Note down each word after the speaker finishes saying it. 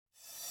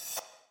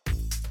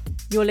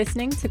You're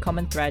listening to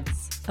Common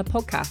Threads, a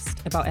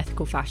podcast about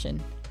ethical fashion,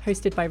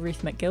 hosted by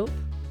Ruth McGill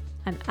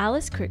and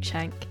Alice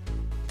Cruikshank.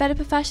 Fed up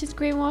with fashion's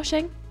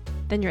greenwashing?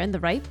 Then you're in the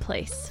right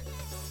place.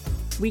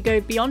 We go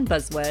beyond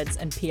buzzwords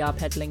and PR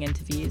peddling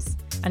interviews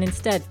and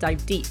instead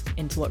dive deep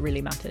into what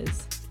really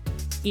matters.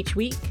 Each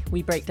week,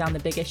 we break down the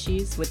big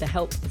issues with the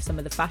help of some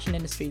of the fashion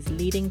industry's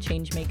leading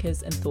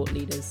changemakers and thought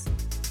leaders.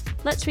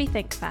 Let's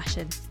rethink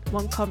fashion,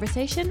 one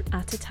conversation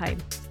at a time.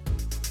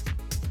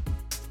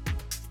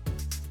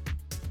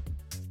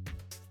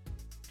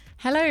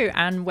 Hello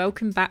and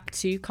welcome back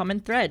to Common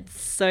Threads.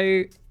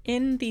 So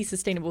in the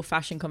sustainable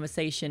fashion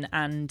conversation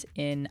and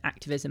in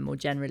activism more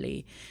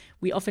generally,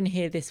 we often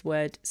hear this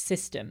word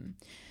system.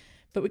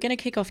 But we're going to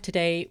kick off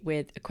today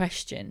with a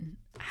question.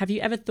 Have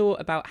you ever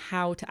thought about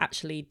how to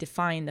actually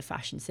define the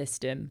fashion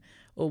system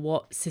or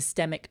what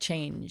systemic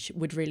change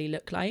would really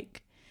look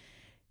like?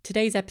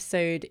 Today's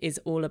episode is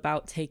all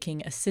about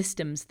taking a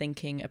systems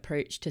thinking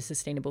approach to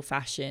sustainable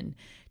fashion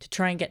to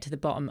try and get to the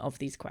bottom of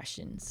these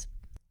questions.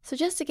 So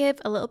just to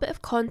give a little bit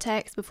of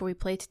context before we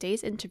play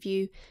today's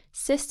interview,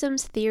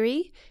 systems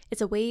theory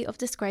is a way of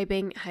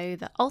describing how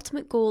the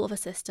ultimate goal of a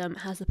system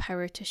has the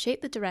power to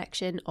shape the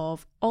direction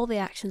of all the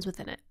actions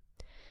within it.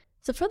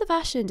 So for the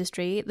fashion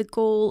industry, the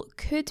goal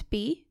could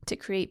be to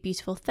create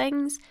beautiful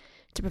things,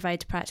 to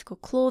provide practical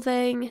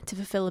clothing, to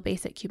fulfill a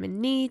basic human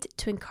need,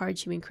 to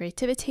encourage human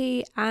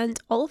creativity, and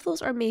all of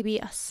those are maybe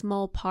a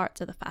small part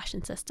of the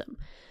fashion system.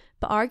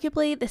 But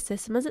arguably, the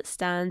system as it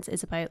stands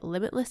is about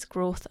limitless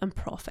growth and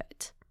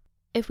profit.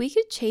 If we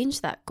could change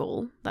that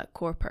goal, that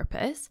core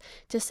purpose,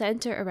 to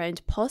centre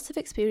around positive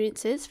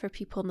experiences for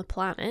people on the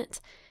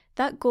planet,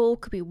 that goal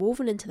could be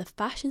woven into the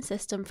fashion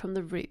system from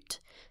the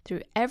root,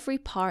 through every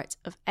part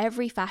of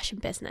every fashion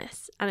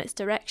business, and its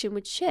direction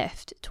would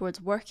shift towards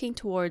working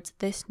towards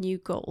this new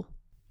goal.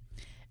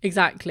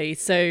 Exactly.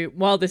 So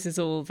while this is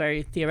all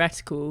very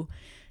theoretical,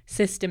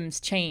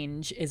 systems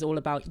change is all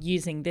about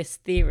using this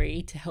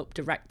theory to help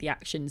direct the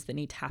actions that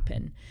need to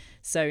happen.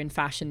 So in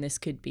fashion, this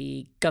could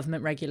be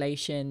government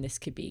regulation, this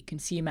could be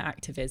consumer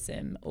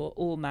activism, or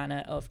all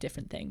manner of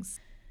different things.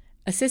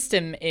 A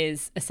system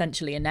is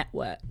essentially a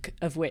network,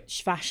 of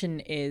which fashion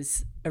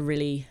is a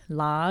really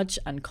large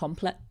and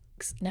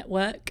complex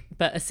network,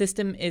 but a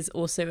system is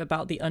also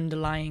about the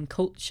underlying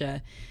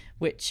culture,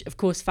 which of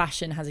course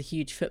fashion has a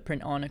huge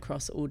footprint on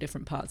across all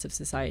different parts of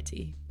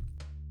society.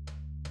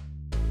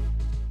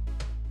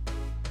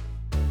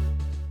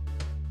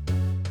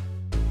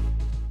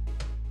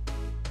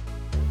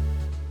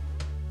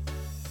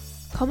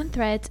 Common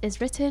Threads is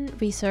written,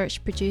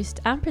 researched,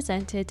 produced and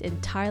presented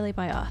entirely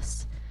by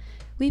us.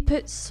 We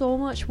put so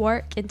much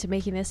work into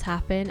making this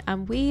happen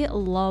and we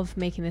love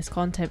making this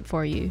content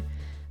for you,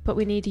 but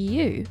we need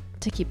you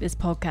to keep this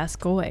podcast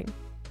going.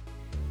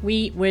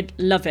 We would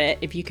love it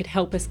if you could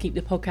help us keep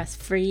the podcast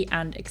free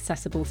and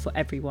accessible for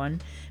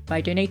everyone by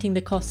donating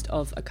the cost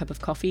of a cup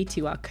of coffee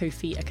to our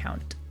Ko-fi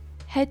account.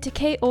 Head to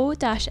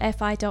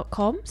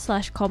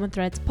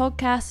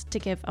ko-fi.com/commonthreadspodcast to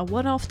give a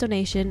one-off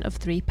donation of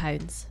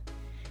 £3.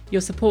 Your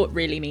support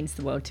really means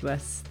the world to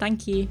us.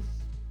 Thank you.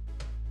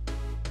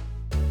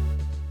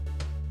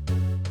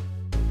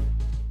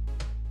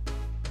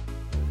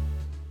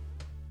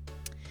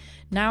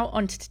 Now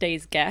on to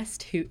today's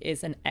guest, who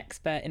is an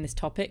expert in this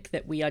topic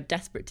that we are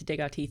desperate to dig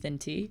our teeth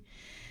into.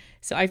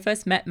 So I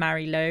first met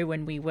Mairi Lowe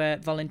when we were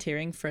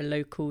volunteering for a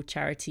local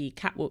charity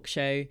catwalk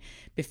show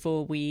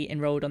before we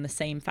enrolled on the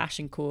same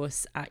fashion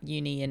course at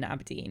uni in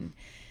Aberdeen.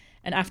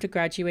 And after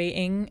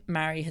graduating,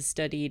 Mairi has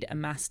studied a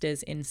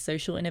master's in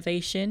social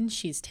innovation.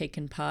 She's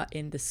taken part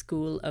in the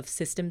School of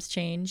Systems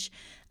Change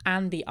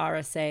and the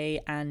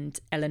RSA and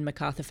Ellen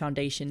MacArthur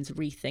Foundation's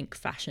Rethink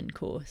Fashion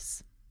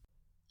course.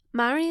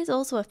 Mairi is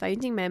also a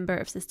founding member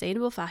of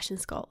Sustainable Fashion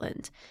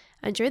Scotland,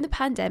 and during the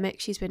pandemic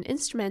she's been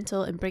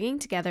instrumental in bringing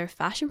together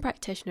fashion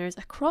practitioners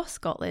across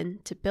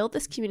Scotland to build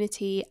this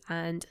community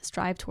and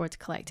strive towards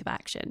collective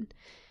action.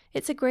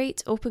 It's a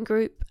great open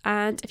group,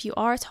 and if you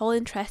are at all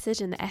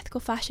interested in the ethical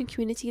fashion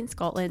community in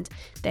Scotland,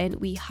 then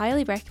we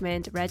highly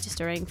recommend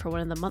registering for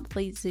one of the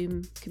monthly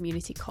Zoom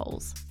community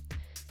calls.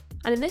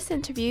 And in this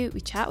interview,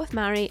 we chat with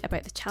Mairi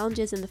about the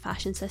challenges in the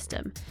fashion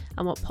system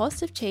and what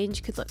positive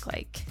change could look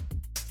like.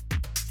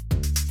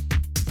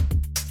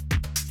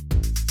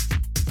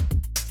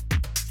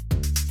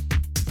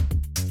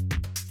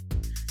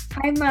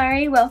 Hi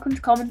Mairi, welcome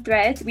to Common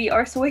Threads. We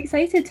are so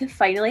excited to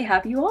finally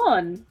have you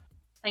on.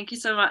 Thank you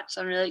so much.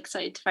 I'm really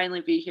excited to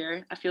finally be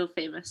here. I feel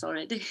famous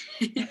already.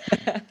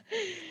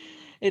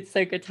 It's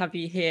so good to have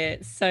you here.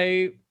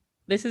 So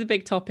this is a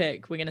big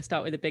topic. We're going to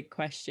start with a big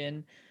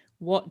question.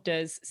 What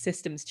does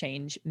systems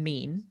change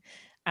mean?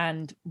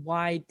 And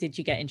why did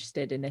you get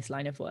interested in this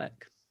line of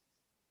work?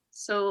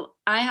 So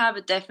I have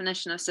a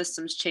definition of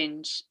systems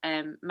change.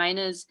 Mine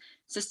is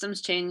systems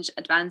change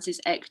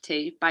advances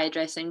equity by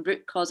addressing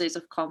root causes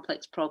of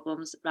complex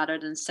problems rather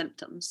than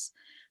symptoms.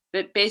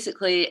 But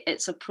basically,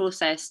 it's a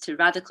process to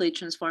radically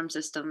transform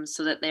systems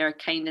so that they are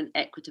kind and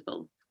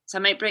equitable. So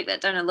I might break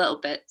that down a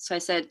little bit. So I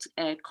said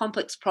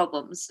complex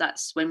problems,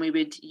 that's when we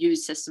would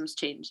use systems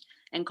change.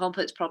 And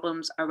complex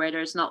problems are where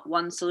there's not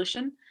one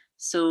solution.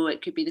 So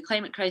it could be the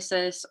climate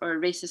crisis or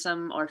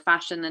racism or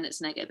fashion and its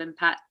negative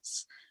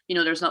impacts.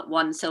 There's not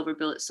one silver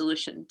bullet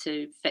solution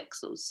to fix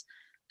those.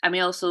 And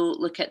we also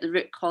look at the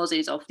root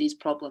causes of these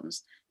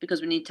problems because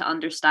we need to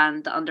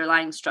understand the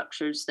underlying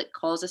structures that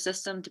cause a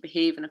system to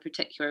behave in a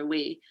particular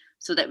way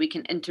so that we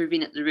can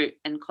intervene at the root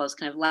and cause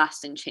kind of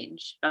lasting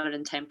change rather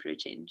than temporary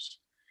change.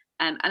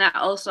 And I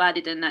also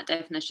added in that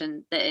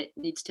definition that it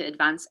needs to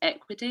advance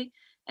equity.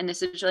 And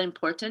this is really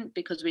important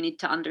because we need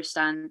to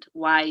understand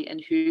why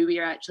and who we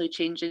are actually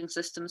changing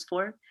systems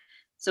for.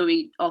 So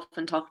we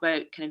often talk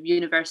about kind of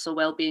universal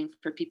well-being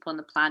for people on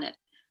the planet.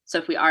 So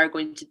if we are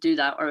going to do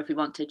that, or if we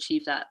want to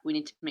achieve that, we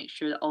need to make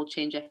sure that all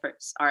change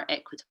efforts are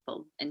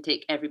equitable and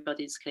take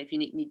everybody's kind of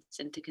unique needs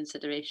into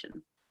consideration.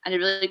 And a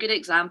really good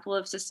example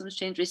of systems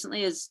change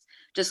recently is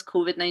just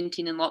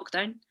COVID-19 and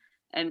lockdown.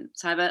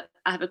 So I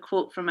have a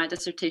quote from my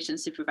dissertation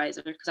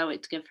supervisor because I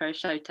like to give her a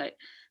shout out.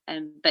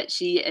 But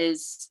she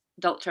is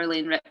Dr.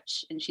 Elaine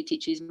Rich, and she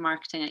teaches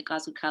marketing at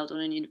Glasgow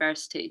Caledonian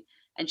University.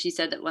 And she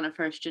said that one of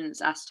her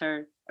students asked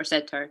her, or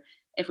said to her,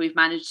 if we've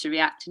managed to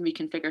react and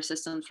reconfigure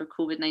systems for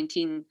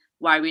COVID-19,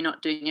 why are we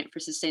not doing it for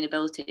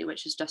sustainability,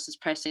 which is just as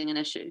pressing an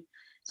issue?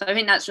 So I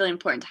think that's really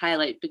important to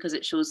highlight because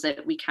it shows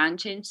that we can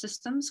change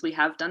systems. We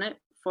have done it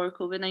for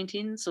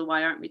COVID-19, so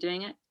why aren't we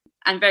doing it?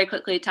 And very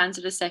quickly, to answer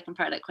the second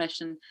part of that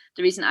question,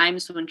 the reason I'm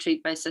so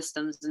intrigued by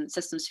systems and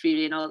systems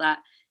theory and all that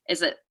is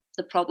that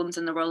the problems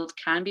in the world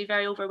can be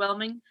very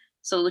overwhelming.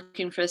 So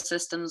looking for a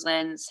systems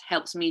lens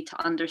helps me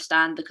to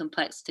understand the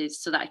complexities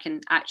so that I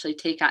can actually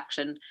take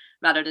action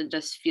rather than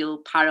just feel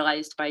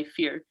paralyzed by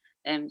fear.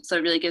 So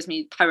it really gives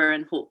me power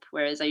and hope,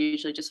 whereas I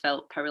usually just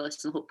felt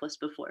powerless and hopeless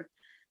before.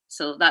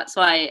 So that's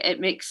why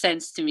it makes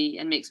sense to me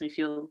and makes me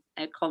feel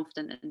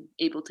confident and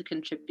able to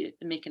contribute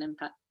and make an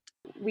impact.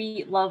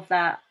 We love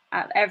that,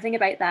 everything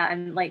about that.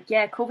 And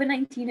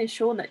COVID-19 has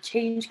shown that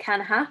change can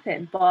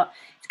happen, but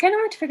it's kind of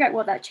hard to figure out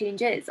what that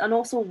change is and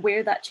also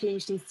where that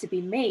change needs to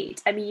be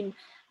made. I mean,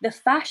 the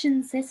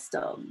fashion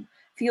system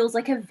feels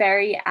like a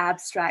very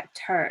abstract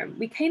term.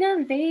 We kind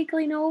of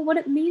vaguely know what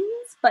it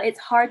means, but it's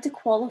hard to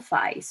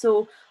qualify.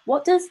 So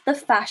what does the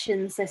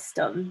fashion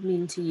system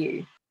mean to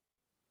you?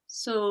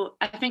 So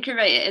I think you're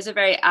right. It is a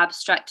very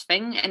abstract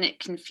thing, and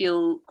it can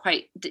feel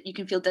you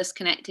can feel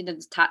disconnected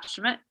and detached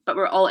from it. But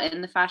we're all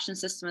in the fashion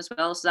system as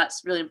well, so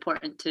that's really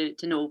important to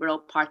know. We're all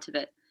part of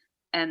it.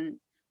 And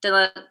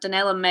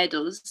Donella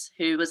Meadows,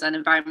 who was an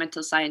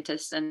environmental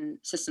scientist and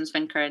systems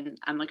thinker, and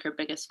I'm like her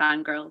biggest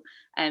fangirl.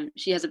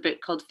 She has a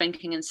book called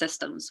Thinking in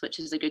Systems, which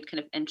is a good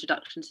kind of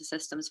introduction to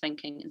systems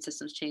thinking and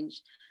systems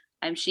change.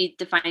 She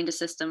defined a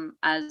system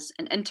as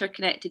an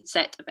interconnected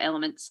set of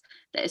elements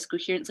that is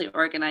coherently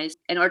organized.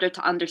 In order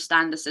to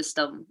understand the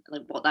system,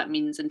 like what that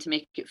means, and to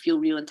make it feel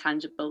real and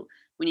tangible,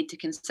 we need to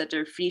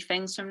consider three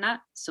things from that.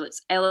 So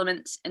it's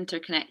elements,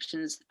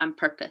 interconnections, and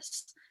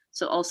purpose.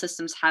 So all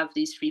systems have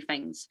these three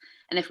things.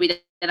 And if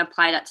we then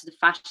apply that to the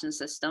fashion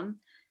system,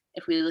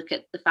 if we look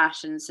at the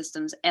fashion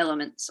system's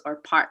elements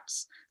or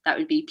parts, that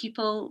would be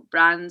people,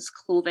 brands,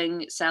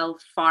 clothing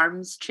itself,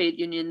 farms, trade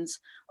unions,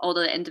 all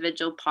the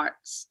individual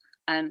parts.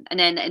 And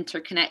then the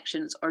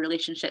interconnections or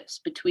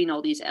relationships between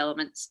all these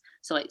elements.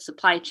 So like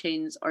supply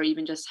chains or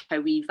even just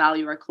how we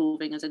value our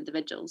clothing as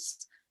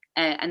individuals.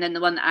 And then the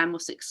one that I'm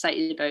most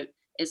excited about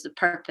is the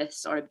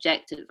purpose or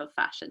objective of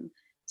fashion.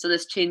 So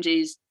this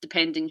changes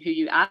depending who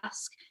you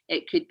ask.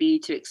 It could be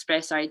to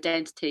express our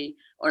identity,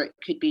 or it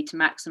could be to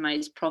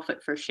maximize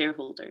profit for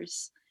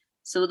shareholders.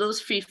 So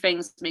those three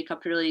things make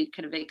up a really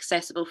kind of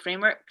accessible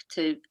framework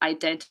to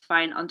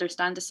identify and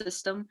understand a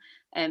system.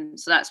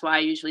 So that's why I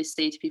usually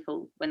say to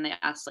people when they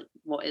ask, like,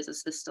 what is a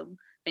system?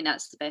 I think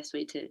that's the best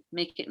way to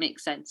make it make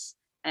sense.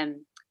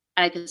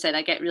 Like I said,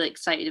 I get really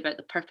excited about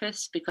the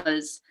purpose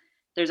because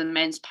there's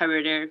immense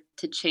power there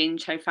to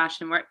change how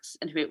fashion works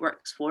and who it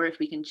works for if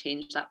we can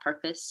change that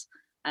purpose.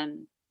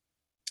 And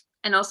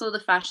also the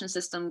fashion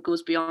system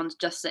goes beyond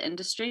just the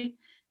industry.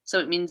 So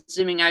it means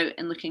zooming out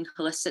and looking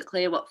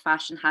holistically at what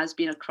fashion has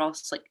been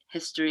across like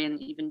history and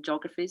even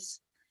geographies.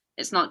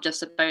 It's not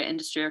just about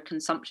industry or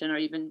consumption or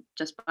even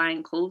just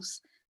buying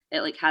clothes.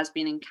 It like has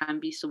been and can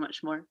be so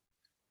much more.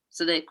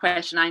 So the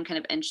question I'm kind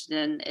of interested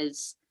in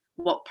is,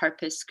 what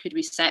purpose could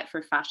we set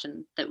for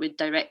fashion that would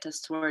direct us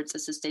towards a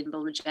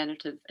sustainable,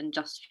 regenerative, and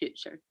just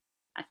future?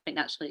 I think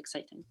that's really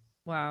exciting.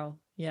 Wow.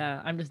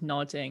 Yeah, I'm just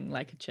nodding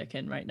like a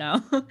chicken right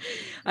now.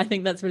 I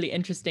think that's really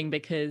interesting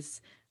because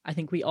I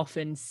think we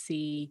often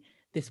see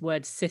this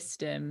word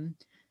system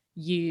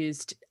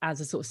used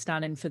as a sort of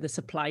stand-in for the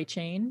supply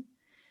chain,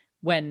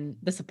 when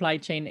the supply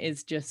chain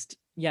is just,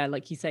 yeah,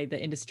 like you say, the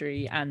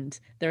industry, and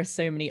there are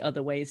so many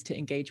other ways to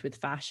engage with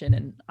fashion.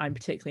 And I'm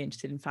particularly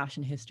interested in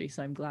fashion history,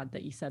 so I'm glad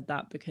that you said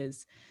that,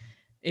 because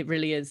it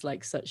really is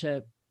like such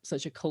a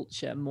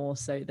culture more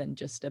so than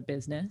just a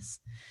business.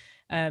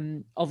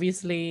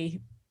 Obviously,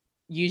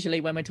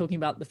 usually when we're talking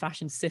about the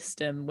fashion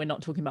system, we're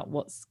not talking about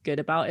what's good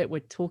about it,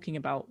 we're talking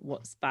about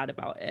what's bad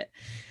about it.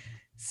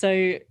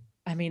 So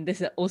I mean,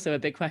 this is also a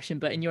big question,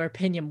 but in your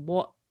opinion,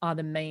 what are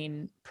the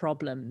main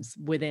problems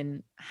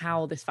within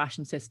how this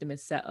fashion system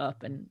is set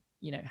up, and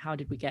how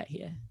did we get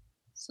here?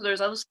 So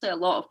there's obviously a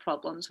lot of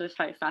problems with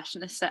how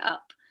fashion is set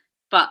up.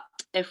 But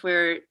if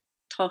we're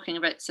talking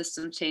about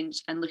system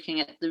change and looking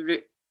at the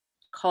root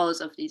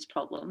cause of these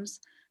problems,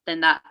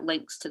 then that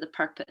links to the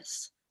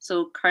purpose.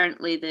 So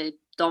currently, the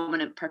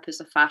dominant purpose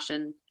of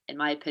fashion, in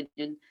my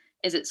opinion,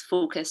 is its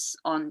focus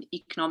on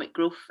economic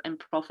growth and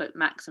profit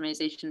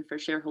maximization for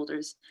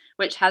shareholders,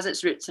 which has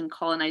its roots in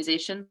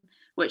colonization,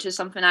 which is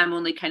something I'm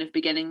only kind of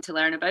beginning to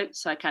learn about.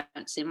 So I can't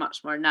say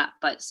much more than that,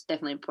 but it's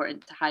definitely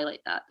important to highlight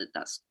that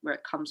that's where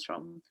it comes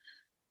from.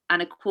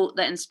 And a quote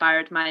that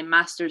inspired my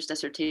master's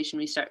dissertation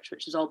research,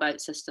 which is all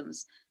about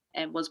systems,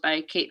 was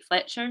by Kate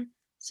Fletcher.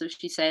 So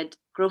she said,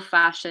 growth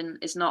fashion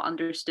is not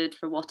understood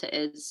for what it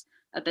is,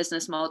 a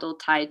business model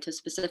tied to a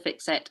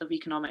specific set of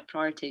economic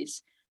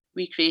priorities.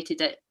 We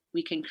created it,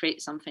 we can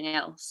create something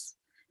else.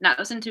 And that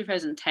was in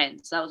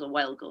 2010, so that was a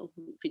while ago.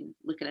 We've been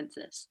looking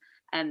into this.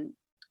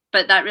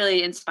 But that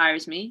really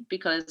inspires me,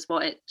 because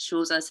what it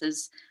shows us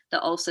is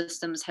that all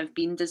systems have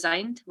been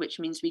designed, which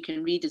means we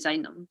can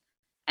redesign them.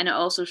 And it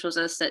also shows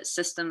us that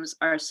systems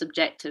are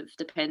subjective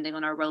depending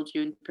on our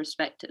worldview and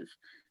perspective.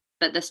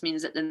 But this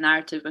means that the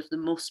narrative of the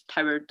most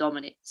power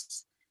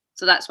dominates.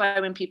 So that's why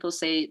when people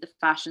say the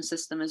fashion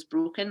system is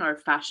broken or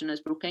fashion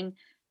is broken,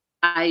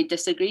 I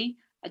disagree.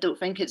 I don't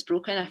think it's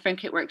broken. I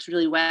think it works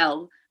really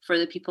well for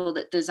the people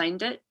that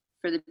designed it,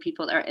 for the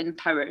people that are in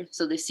power,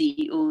 so the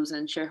CEOs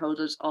and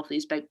shareholders of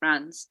these big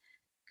brands.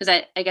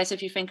 Because I guess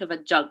if you think of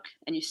a jug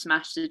and you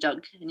smash the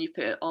jug and you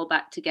put it all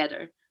back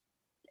together,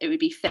 it would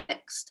be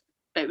fixed,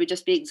 but it would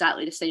just be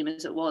exactly the same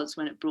as it was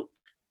when it broke.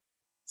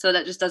 So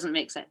that just doesn't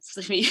make sense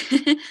to me.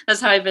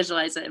 That's how I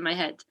visualize it in my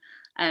head.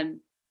 And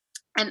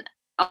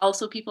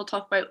also people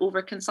talk about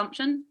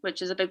overconsumption,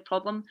 which is a big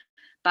problem.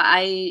 But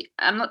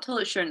I'm not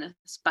totally sure in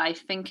this, but I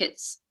think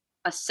it's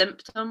a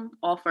symptom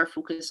of our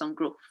focus on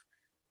growth,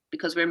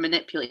 because we're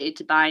manipulated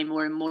to buy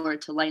more and more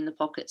to line the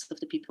pockets of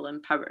the people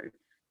in power.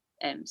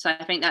 So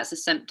I think that's a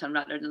symptom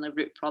rather than a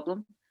root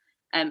problem.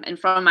 And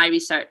from my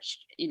research,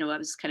 I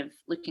was kind of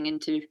looking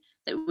into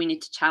that we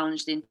need to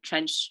challenge the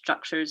entrenched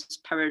structures,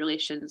 power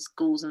relations,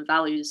 goals and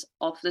values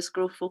of this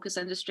growth focused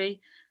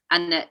industry,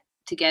 and that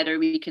together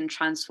we can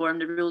transform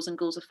the rules and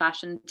goals of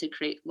fashion to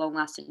create long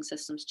lasting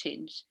systems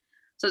change.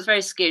 So it's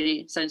very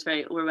scary, sounds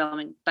very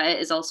overwhelming, but it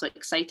is also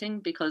exciting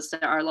because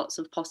there are lots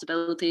of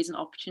possibilities and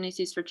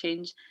opportunities for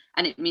change.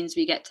 And it means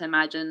we get to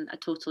imagine a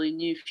totally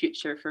new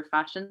future for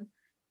fashion.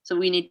 So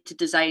we need to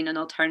design an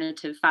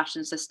alternative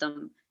fashion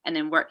system and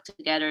then work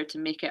together to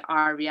make it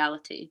our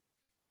reality.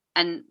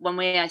 And one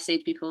way I say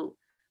to people,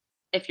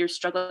 if you're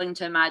struggling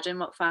to imagine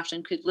what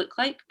fashion could look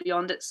like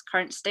beyond its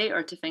current state,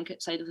 or to think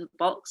outside of the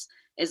box,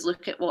 is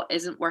look at what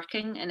isn't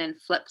working and then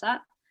flip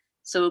that.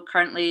 So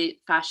currently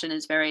fashion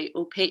is very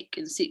opaque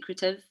and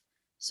secretive.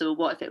 So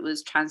what if it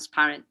was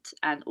transparent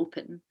and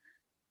open?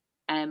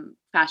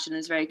 Fashion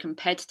is very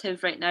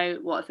competitive right now.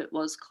 What if it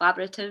was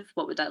collaborative?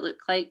 What would that look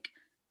like?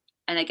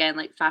 And again,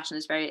 like, fashion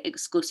is very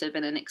exclusive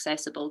and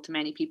inaccessible to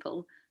many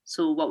people.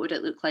 So what would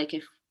it look like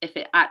if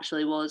it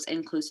actually was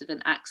inclusive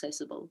and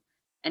accessible?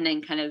 And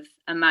then kind of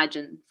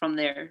imagine from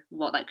there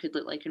what that could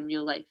look like in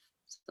real life.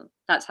 So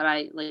that's how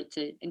I like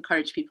to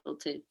encourage people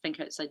to think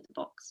outside the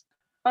box.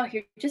 Oh,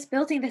 you're just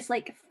building this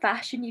like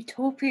fashion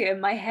utopia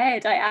in my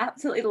head. I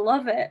absolutely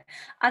love it.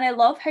 And I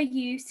love how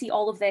you see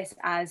all of this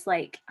as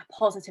like a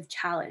positive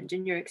challenge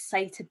and you're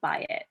excited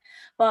by it.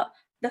 But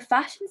the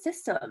fashion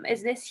system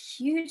is this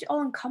huge,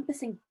 all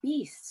encompassing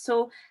beast.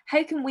 So,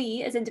 how can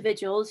we, as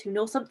individuals who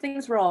know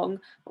something's wrong,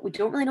 but we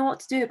don't really know what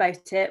to do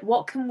about it,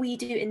 what can we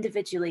do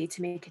individually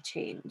to make a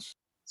change?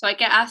 So I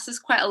get asked this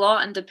quite a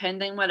lot, and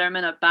depending whether I'm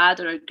in a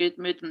bad or a good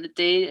mood on the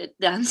day,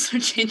 the answer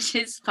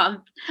changes. But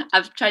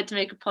I've tried to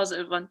make a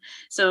positive one.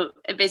 So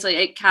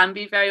it can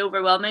be very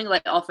overwhelming.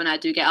 Like, often I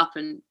do get up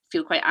and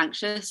feel quite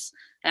anxious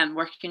and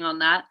working on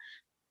that.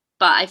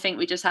 But I think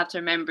we just have to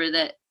remember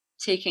that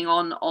taking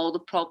on all the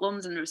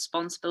problems and the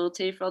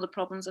responsibility for all the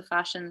problems of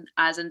fashion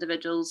as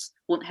individuals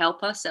won't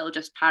help us. It'll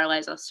just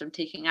paralyze us from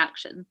taking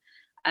action.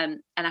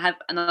 And I have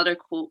another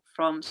quote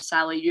from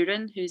Sally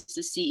Urin, who's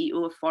the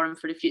CEO of Forum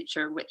for the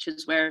Future, which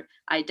is where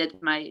I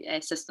did my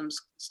systems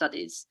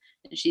studies.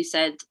 And she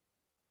said,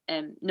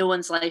 no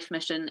one's life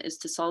mission is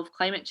to solve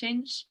climate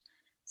change.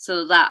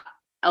 So that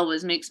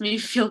always makes me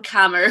feel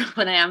calmer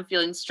when I am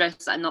feeling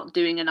stressed that I'm not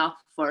doing enough,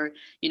 or,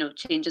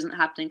 change isn't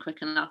happening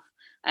quick enough.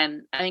 I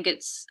think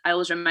I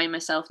always remind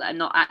myself that I'm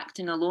not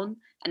acting alone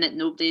and that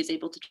nobody is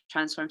able to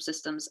transform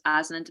systems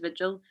as an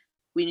individual.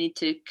 We need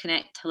to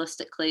connect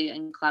holistically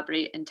and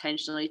collaborate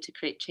intentionally to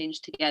create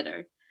change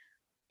together.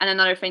 And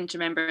another thing to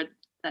remember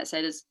that I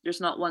said is there's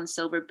not one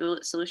silver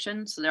bullet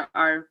solution. So there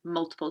are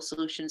multiple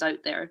solutions out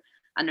there.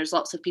 And there's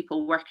lots of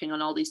people working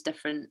on all these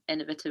different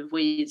innovative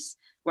ways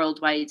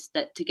worldwide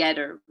that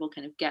together will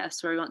kind of get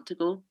us where we want to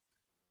go.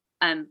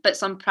 But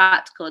some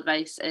practical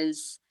advice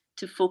is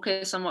to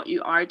focus on what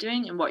you are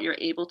doing and what you're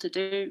able to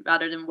do,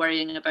 rather than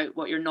worrying about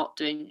what you're not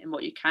doing and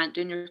what you can't do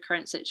in your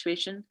current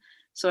situation.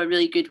 So a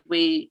really good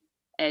way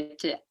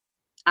to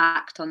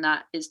act on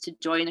that is to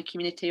join a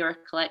community or a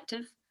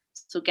collective.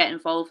 So get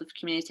involved with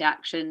community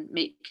action,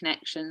 make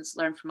connections,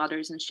 learn from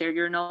others, and share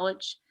your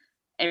knowledge.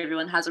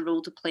 Everyone has a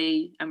role to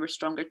play, and we're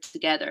stronger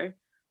together.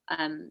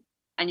 And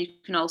you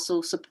can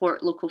also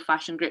support local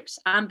fashion groups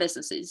and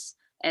businesses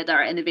that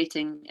are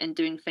innovating and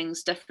doing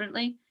things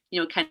differently,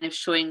 kind of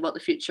showing what the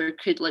future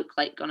could look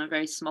like on a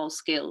very small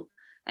scale.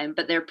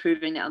 But they're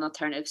proving that an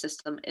alternative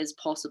system is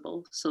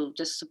possible. So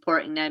just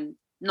supporting them,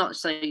 not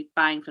necessarily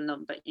buying from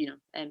them, but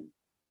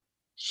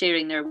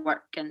sharing their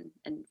work and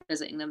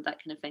visiting them,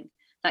 that kind of thing,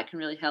 that can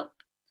really help.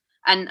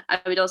 And I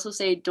would also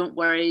say, don't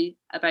worry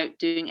about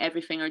doing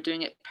everything or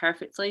doing it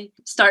perfectly.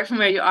 Start from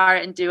where you are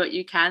and do what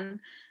you can.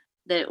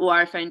 The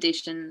OR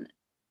Foundation,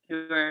 they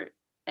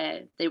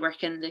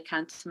work in the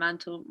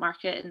Kantamanto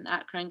market in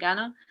Accra,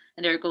 Ghana,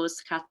 and their goal is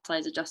to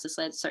catalyse a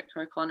justice-led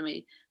circular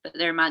economy. But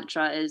their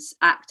mantra is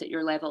act at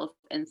your level of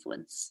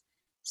influence.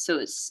 So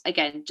it's,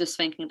 again, just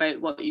thinking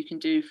about what you can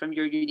do from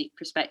your unique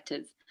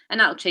perspective. And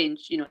that'll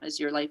change, as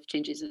your life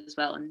changes as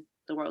well and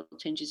the world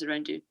changes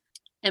around you.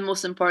 And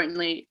most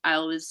importantly,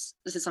 this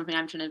is something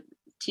I'm trying to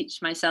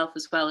teach myself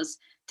as well, is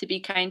to be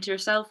kind to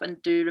yourself,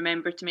 and do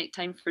remember to make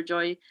time for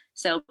joy,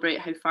 celebrate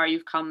how far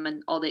you've come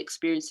and all the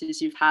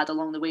experiences you've had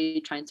along the way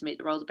trying to make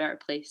the world a better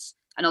place,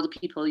 and all the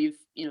people you've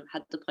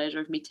had the pleasure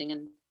of meeting,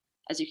 and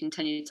as you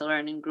continue to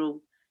learn and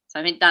grow. So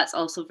I think that's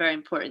also very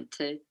important,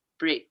 to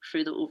break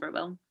through the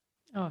overwhelm.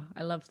 Oh,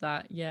 I love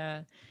that.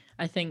 Yeah.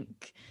 I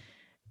think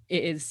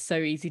it is so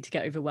easy to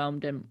get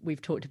overwhelmed, and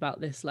we've talked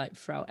about this like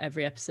throughout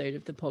every episode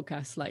of the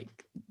podcast, like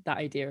that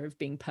idea of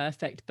being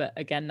perfect. But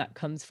again, that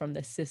comes from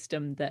this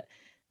system that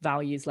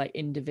values like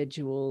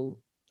individual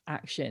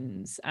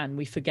actions, and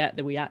we forget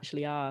that we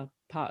actually are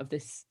part of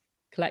this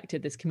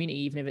collective, this community,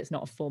 even if it's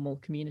not a formal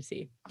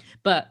community.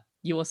 But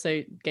you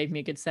also gave me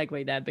a good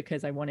segue there,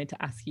 because I wanted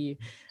to ask you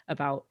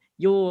about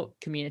your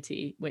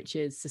community, which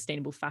is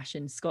Sustainable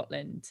Fashion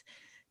Scotland.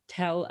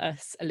 Tell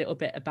us a little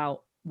bit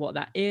about what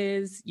that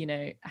is,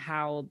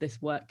 how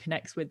this work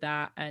connects with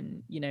that,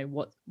 and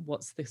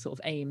what's the sort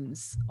of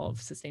aims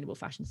of Sustainable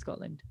Fashion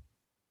Scotland.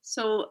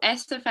 So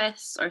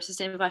SFS, or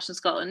Sustainable Fashion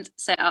Scotland,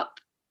 set up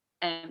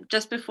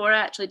just before I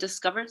actually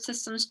discovered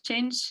systems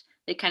change.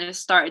 They kind of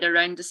started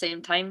around the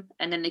same time,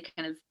 and then they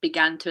kind of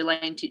began to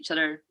align to each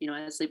other,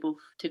 as they both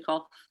took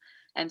off.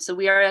 So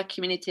we are a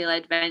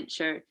community-led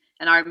venture,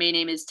 and our main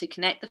aim is to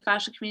connect the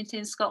fashion community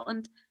in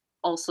Scotland,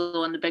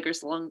 also on the bigger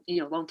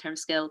long-term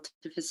scale,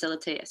 to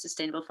facilitate a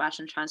sustainable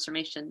fashion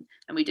transformation.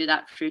 And we do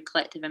that through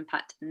collective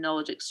impact and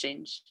knowledge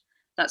exchange.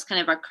 That's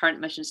kind of our current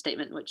mission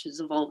statement, which is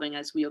evolving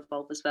as we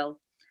evolve as well.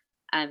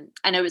 And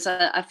it was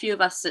a few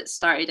of us that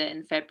started it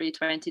in February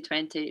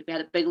 2020. We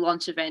had a big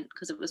launch event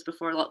because it was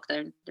before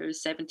lockdown. There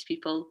was 70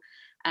 people,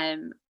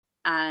 and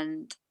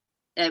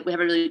we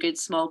have a really good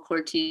small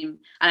core team.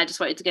 And I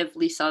just wanted to give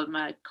Lisa,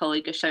 my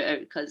colleague, a shout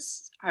out,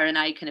 because her and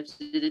I kind of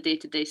do the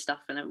day-to-day stuff,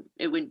 and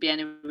it wouldn't be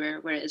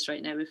anywhere where it is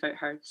right now without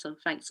her. So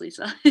thanks,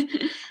 Lisa.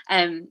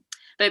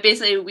 But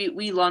basically,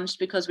 we launched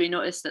because we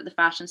noticed that the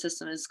fashion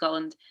system in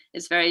Scotland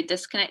is very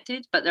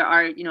disconnected, but there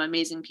are,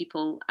 amazing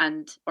people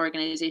and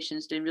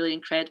organisations doing really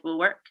incredible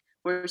work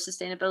for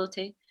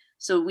sustainability.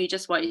 So we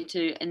just wanted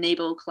to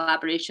enable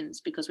collaborations,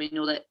 because we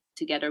know that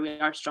together we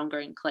are stronger,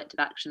 and collective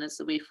action is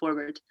the way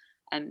forward.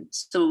 And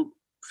so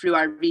through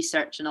our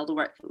research and all the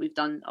work that we've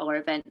done, all our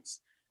events,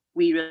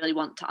 we really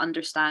want to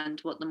understand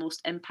what the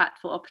most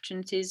impactful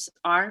opportunities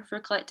are for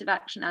collective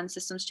action and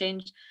systems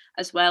change,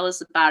 as well as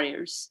the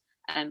barriers.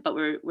 But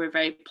we're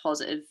very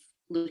positive,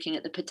 looking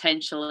at the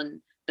potential and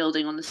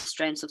building on the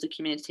strengths of the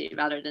community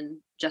rather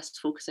than just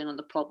focusing on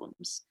the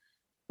problems.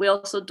 We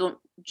also don't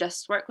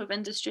just work with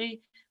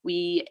industry.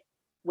 We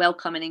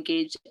welcome and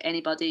engage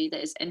anybody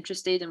that is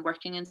interested in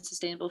working in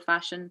sustainable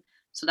fashion.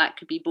 So that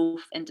could be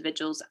both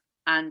individuals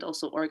and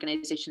also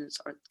organisations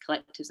or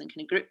collectives and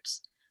kind of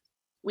groups.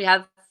 We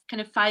have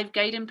kind of 5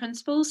 guiding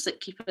principles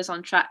that keep us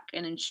on track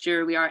and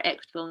ensure we are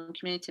equitable and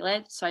community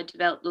led. So I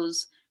developed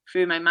those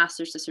through my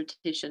master's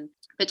dissertation.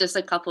 But just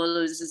a couple of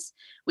those is,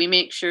 we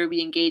make sure we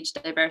engage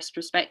diverse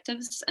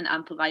perspectives and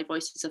amplify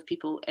voices of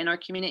people in our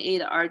community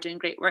that are doing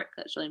great work.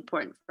 That's really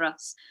important for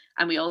us.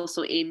 And we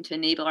also aim to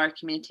enable our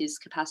community's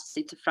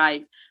capacity to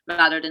thrive,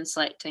 rather than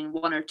selecting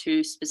 1 or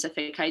 2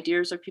 specific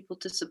ideas or people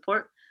to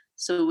support.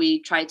 So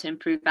we try to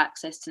improve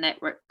access to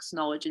networks,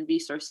 knowledge and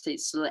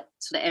resources, so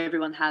that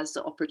everyone has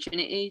the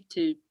opportunity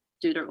to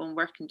do their own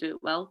work and do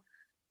it well.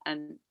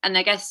 And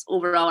I guess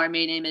overall our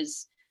main aim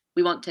is,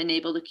 we want to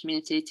enable the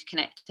community to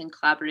connect and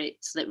collaborate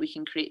so that we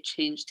can create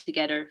change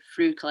together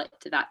through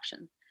collective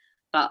action.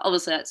 But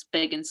obviously that's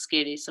big and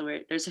scary, so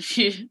there's a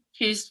few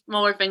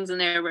smaller things in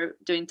there we're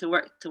doing to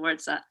work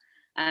towards that.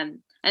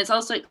 And it's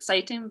also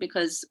exciting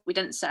because we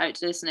didn't set out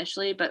to this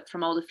initially, but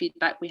from all the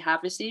feedback we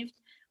have received,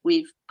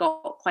 we've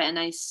got quite a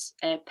nice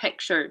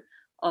picture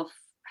of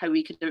how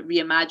we could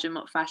reimagine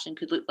what fashion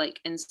could look like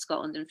in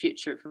Scotland in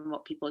future, from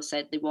what people have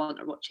said they want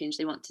or what change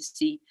they want to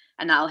see.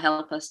 And that'll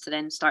help us to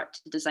then start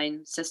to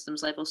design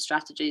systems level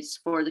strategies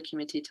for the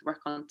community to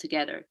work on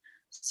together.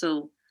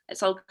 So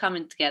it's all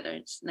coming together.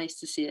 It's nice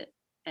to see it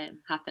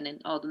happening,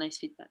 all the nice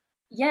feedback.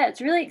 Yeah,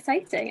 it's really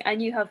exciting.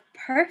 And you have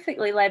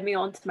perfectly led me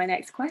on to my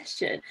next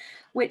question,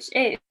 which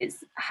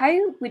is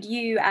how would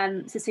you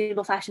and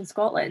Sustainable Fashion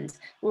Scotland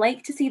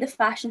like to see the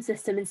fashion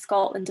system in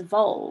Scotland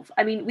evolve?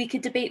 I mean, we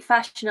could debate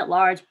fashion at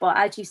large, but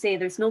as you say,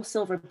 there's no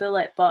silver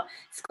bullet, but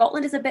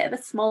Scotland is a bit of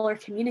a smaller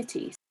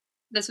community.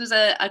 This was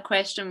a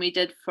question we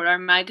did for our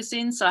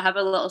magazine, so I have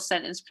a little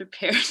sentence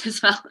prepared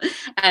as well.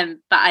 But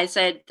I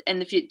said, in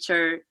the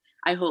future,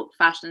 I hope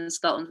fashion in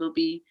Scotland will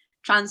be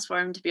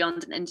transformed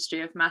beyond an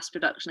industry of mass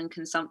production and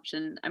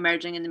consumption,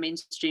 emerging in the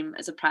mainstream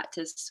as a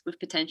practice with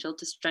potential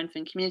to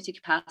strengthen community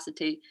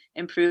capacity,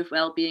 improve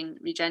well-being,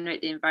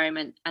 regenerate the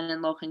environment, and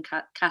unlock and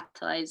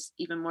catalyse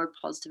even more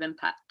positive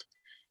impact.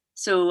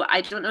 So I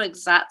don't know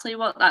exactly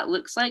what that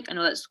looks like. I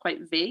know that's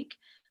quite vague,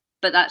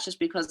 but that's just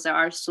because there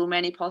are so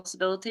many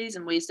possibilities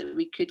and ways that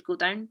we could go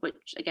down,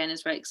 which again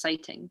is very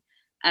exciting.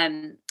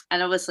 And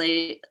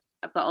obviously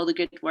I've got all the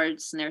good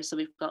words in there. So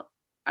we've got,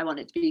 I want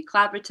it to be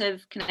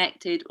collaborative,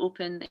 connected,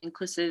 open,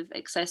 inclusive,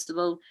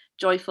 accessible,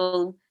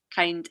 joyful,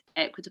 kind,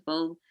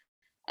 equitable.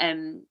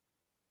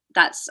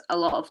 That's a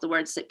lot of the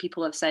words that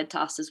people have said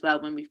to us as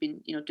well when we've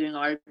been, doing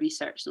our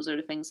research. Those are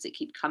the things that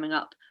keep coming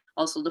up.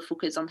 Also, the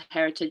focus on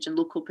heritage and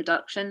local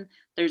production.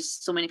 There's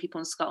so many people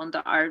in Scotland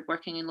that are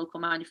working in local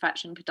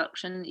manufacturing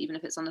production, even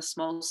if it's on a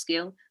small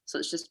scale. So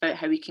it's just about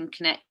how we can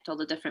connect all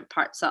the different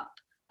parts up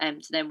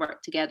to then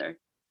work together.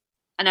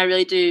 And I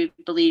really do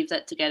believe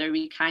that together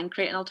we can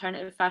create an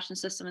alternative fashion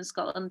system in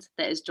Scotland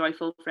that is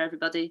joyful for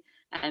everybody,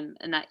 and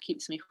that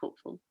keeps me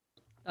hopeful.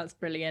 That's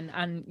brilliant.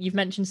 And you've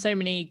mentioned so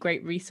many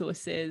great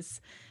resources,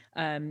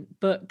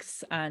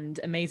 books and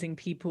amazing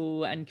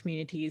people and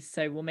communities.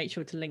 So we'll make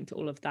sure to link to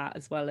all of that,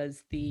 as well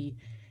as the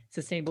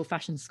Sustainable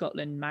Fashion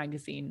Scotland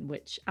magazine,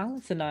 which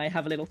Alice and I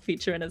have a little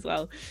feature in as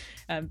well.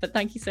 But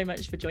thank you so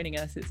much for joining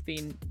us. It's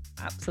been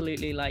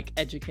absolutely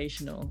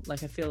educational. I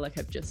feel like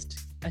I've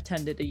just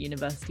attended a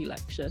university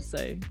lecture.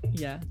 So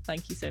yeah,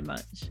 thank you so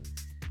much.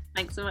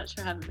 Thanks so much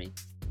for having me.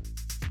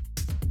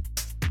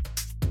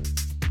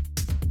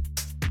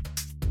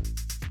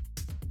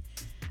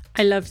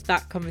 I loved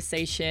that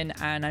conversation,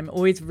 and I'm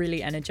always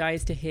really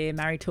energized to hear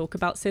Mairi talk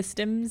about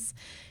systems.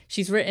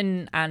 She's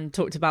written and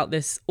talked about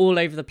this all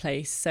over the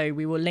place, so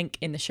we will link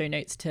in the show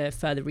notes to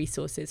further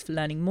resources for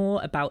learning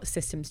more about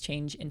systems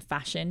change in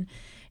fashion,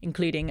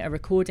 including a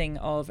recording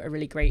of a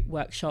really great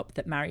workshop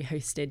that Mairi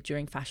hosted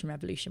during Fashion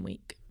Revolution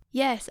Week.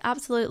 Yes,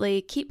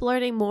 absolutely. Keep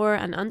learning more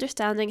and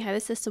understanding how the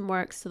system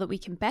works so that we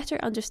can better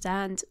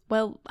understand,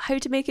 how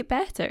to make it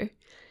better.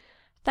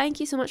 Thank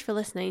you so much for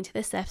listening to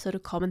this episode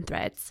of Common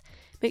Threads.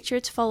 Make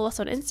sure to follow us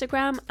on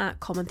Instagram at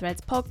Common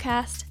Threads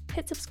Podcast,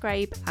 hit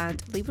subscribe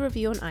and leave a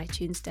review on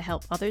iTunes to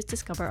help others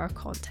discover our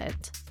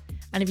content.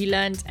 And if you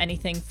learned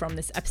anything from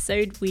this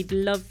episode, we'd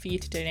love for you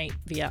to donate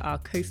via our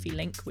Ko-fi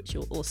link, which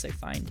you'll also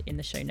find in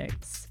the show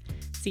notes.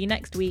 See you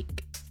next week.